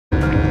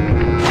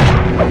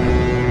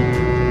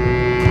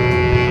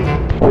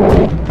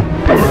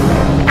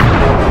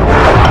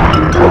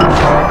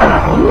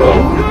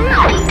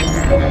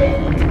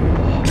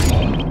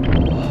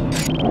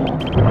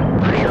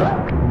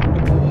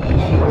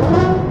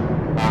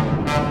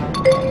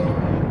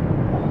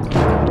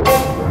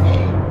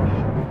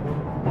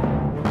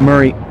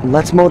Murray,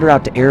 let's motor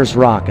out to Ayers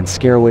Rock and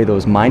scare away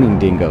those mining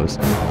dingoes.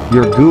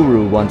 Your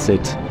guru wants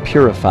it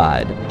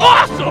purified.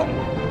 Awesome!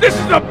 This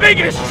is the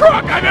biggest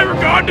truck I've ever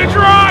gone to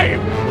drive!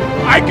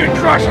 I can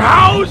crush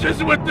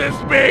houses with this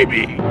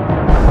baby!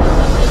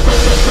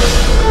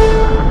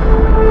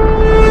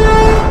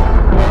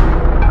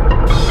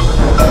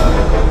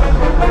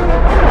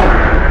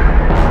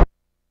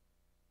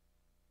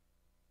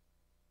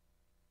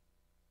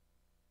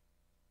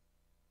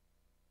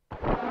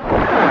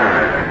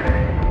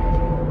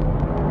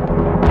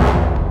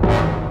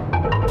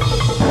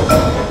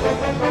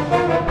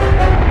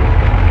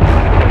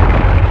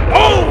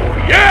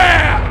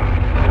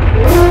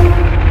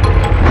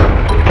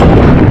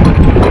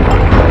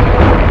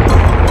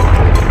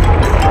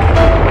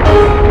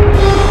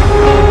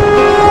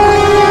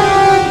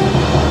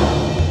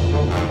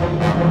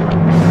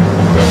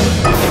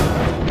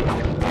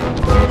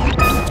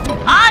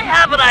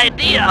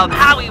 Of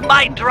how we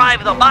might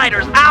drive the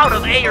miners out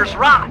of Ayers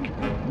Rock.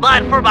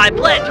 But for my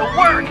plan to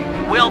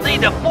work, we'll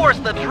need to force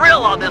the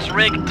drill on this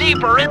rig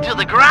deeper into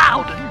the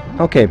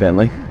ground. Okay,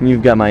 Bentley,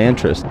 you've got my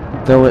interest.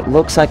 Though it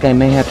looks like I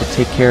may have to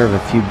take care of a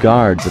few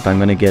guards if I'm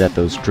going to get at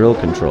those drill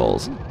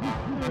controls.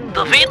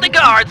 Defeat the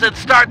guards and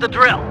start the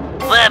drill.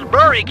 Then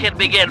Murray can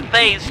begin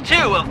phase 2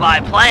 of my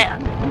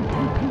plan.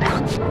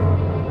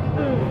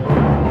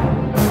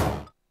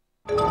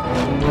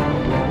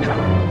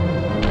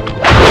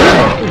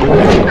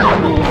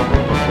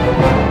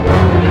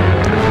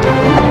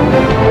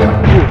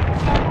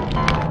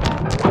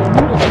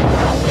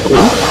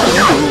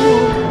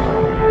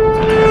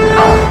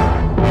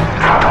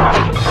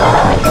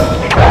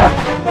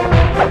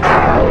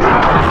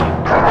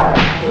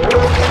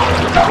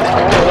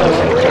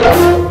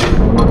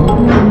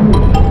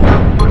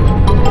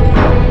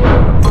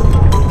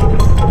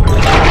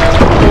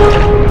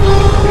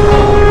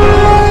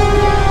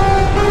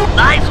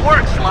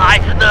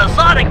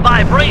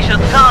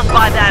 Vibrations caused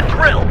by that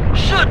drill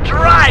should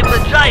drive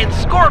the giant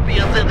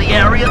scorpions in the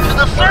area to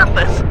the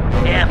surface.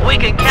 If we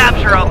can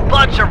capture a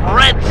bunch of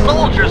red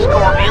soldier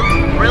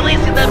scorpions,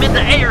 releasing them into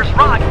Ayers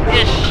Rock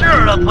is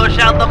sure to push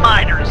out the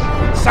miners.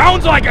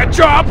 Sounds like a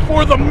job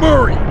for the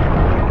Murray.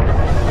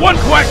 One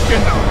question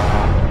though,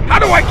 how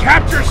do I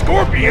capture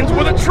scorpions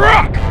with a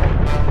truck?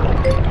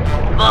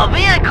 The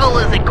vehicle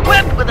is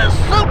equipped with a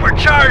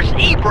supercharged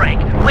e-brake,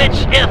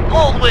 which, if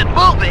pulled when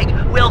moving,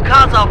 will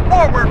cause a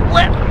forward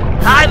flip.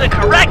 Time it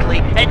correctly,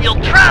 and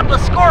you'll trap a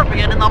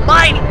scorpion in the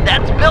mining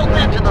that's built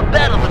into the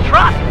bed of the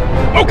truck.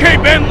 Okay,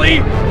 Bentley,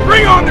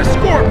 bring on the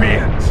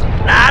scorpions.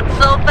 Not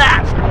so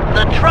fast.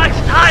 The truck's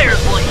tires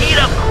will heat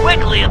up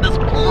quickly in this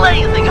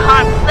blazing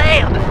hot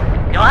sand.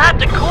 You'll have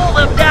to cool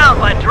them down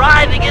by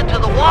driving into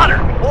the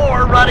water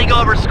or running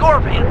over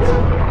scorpions.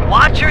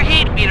 Watch your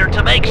heat meter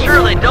to make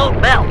sure they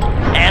don't melt.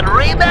 And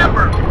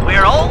remember,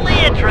 we're only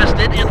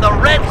interested in the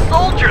red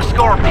soldier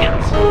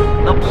scorpions.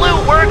 The blue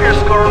worker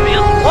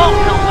scorpions won't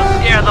help us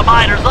scare the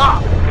miners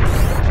off.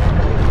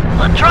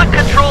 The truck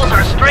controls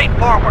are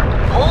straightforward.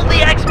 Hold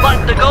the X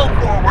button to go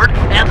forward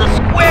and the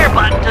square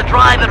button to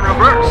drive in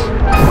reverse.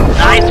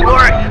 Nice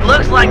work.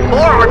 Looks like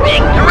more are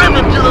being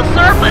driven to the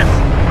surface.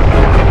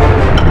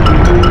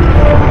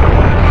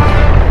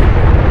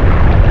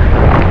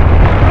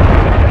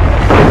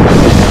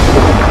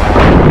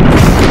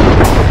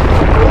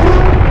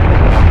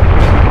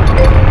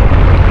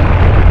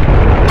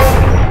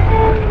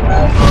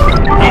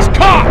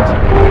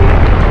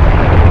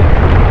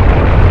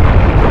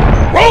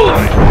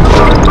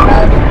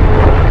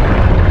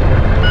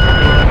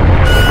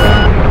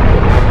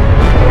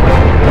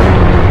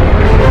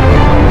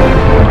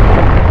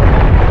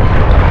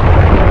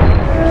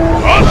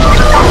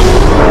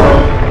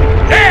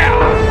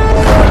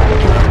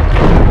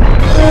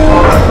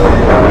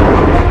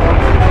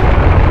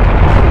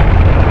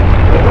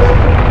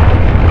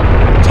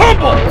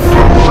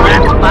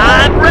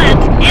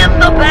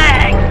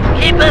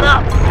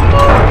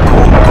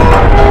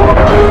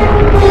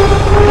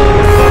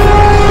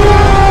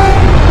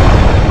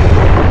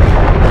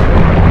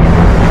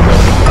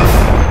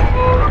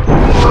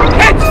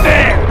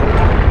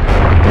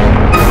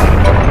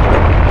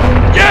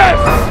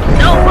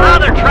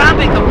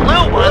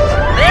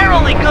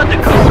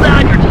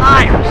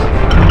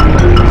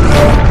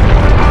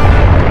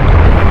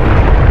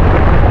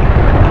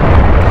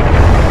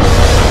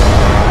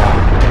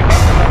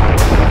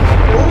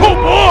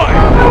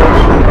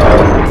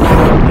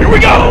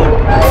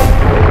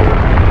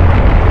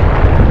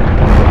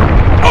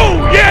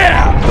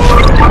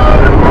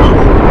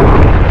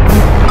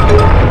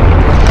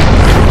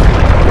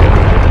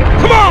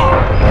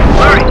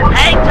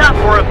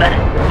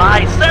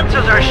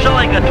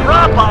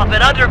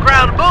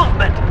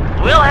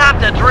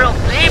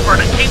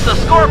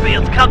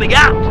 Coming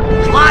out.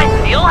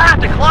 Sly, you'll have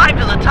to climb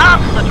to the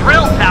top of the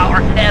drill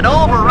tower and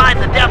override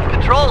the depth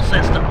control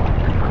system.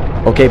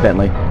 Okay,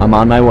 Bentley, I'm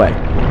on my way.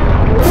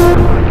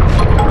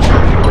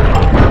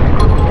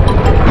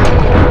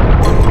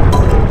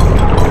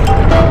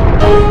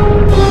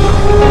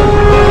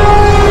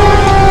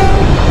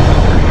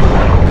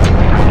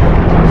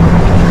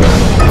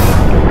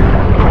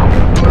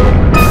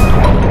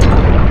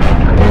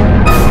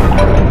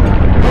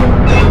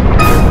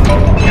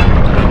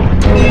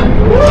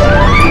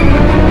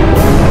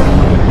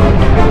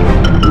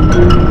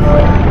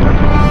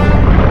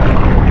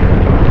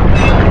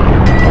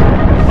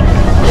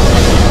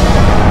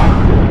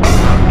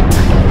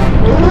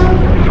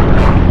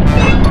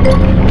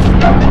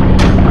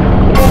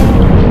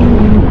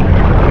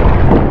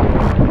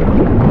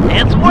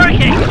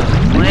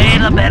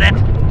 a minute.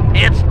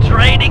 It's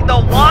draining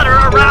the water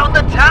around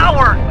the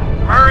tower.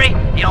 Murray,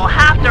 you'll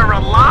have to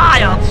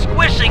rely on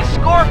squishing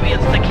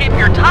scorpions to keep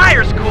your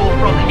tires cool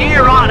from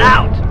here on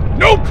out.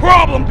 No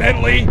problem,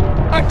 Bentley.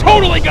 I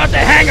totally got the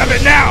hang of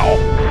it now.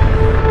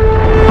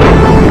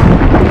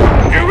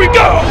 Here we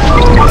go.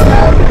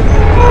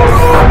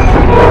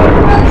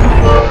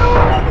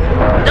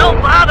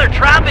 Don't bother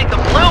trapping the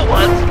blue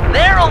ones.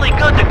 They're only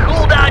good to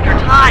cool down your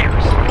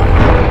tires.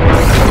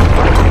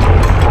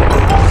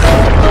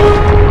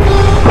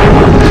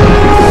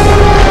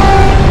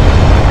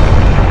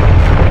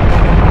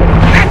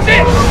 That's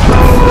it!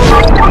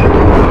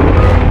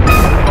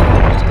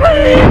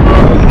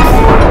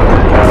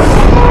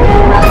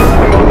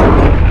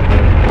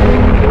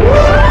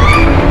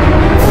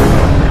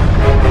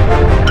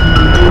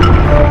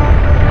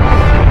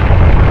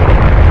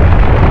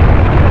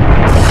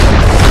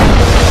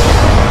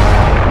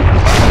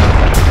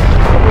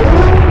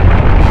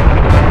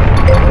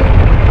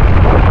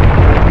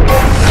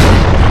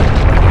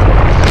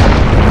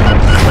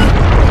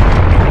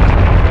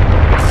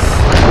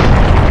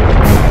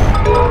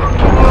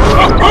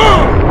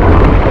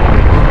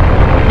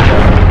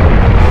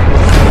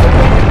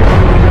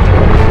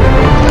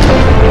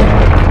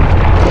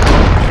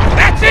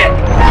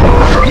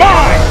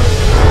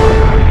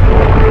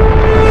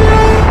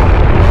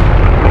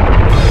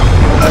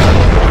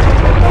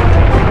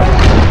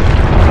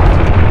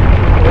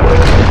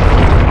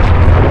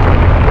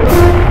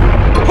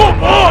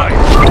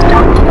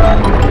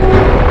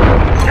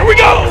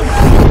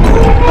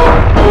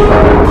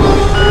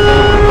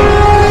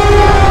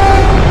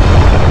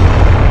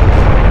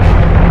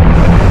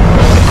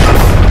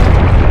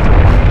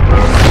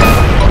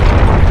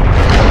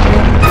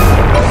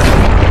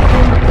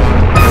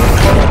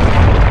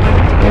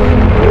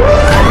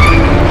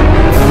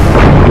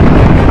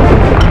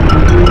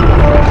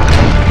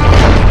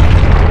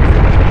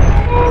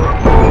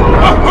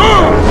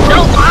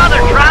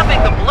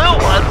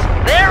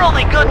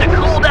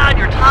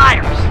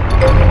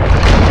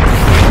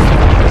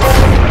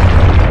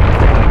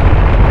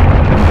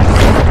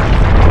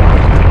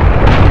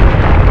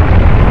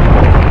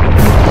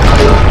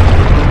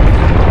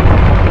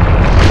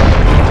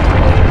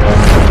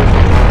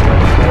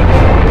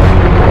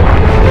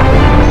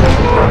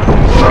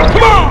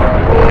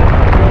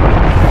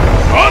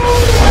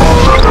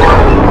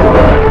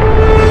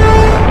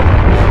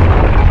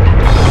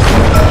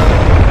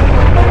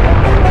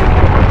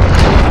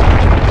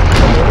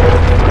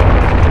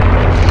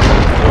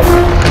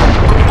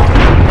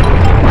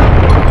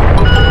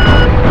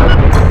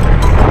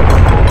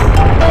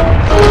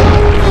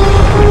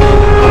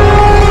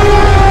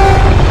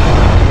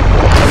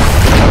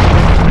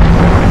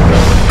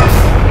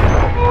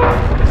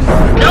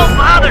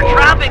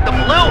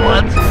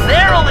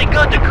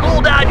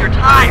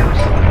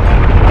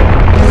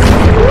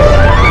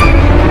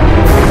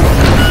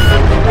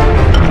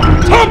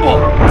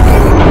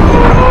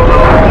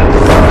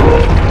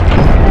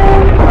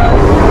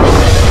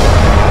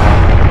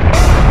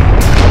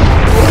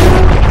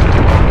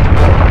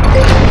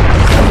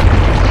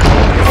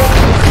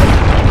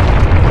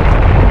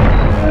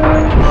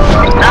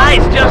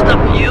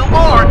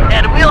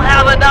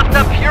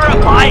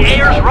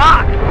 Ayers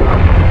Rock.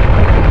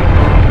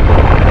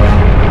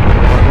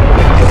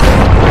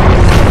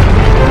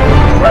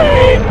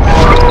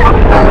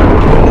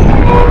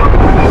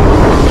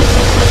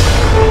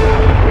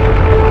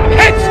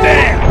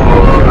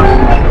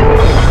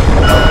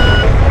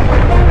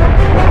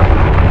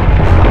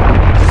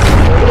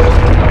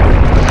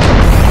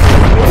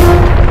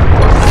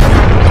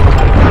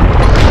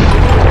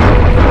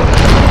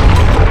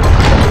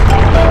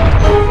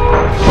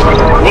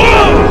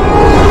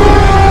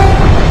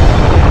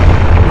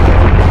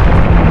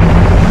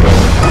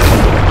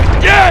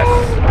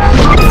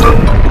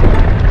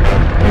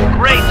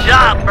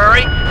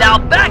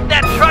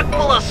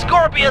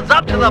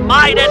 Up to the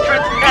mine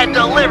entrance and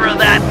deliver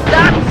that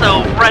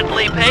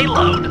not-so-friendly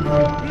payload.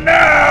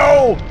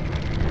 No!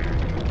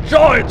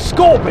 Giant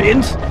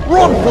scorpions?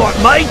 Run for it,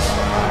 mates!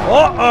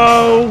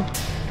 Uh-oh!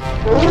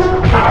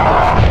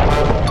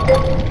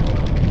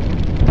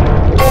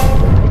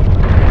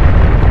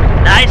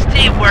 Nice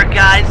teamwork,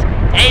 guys.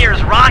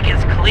 Ayers Rock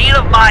is clean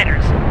of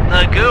miners.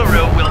 The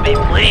Guru will be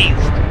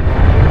pleased.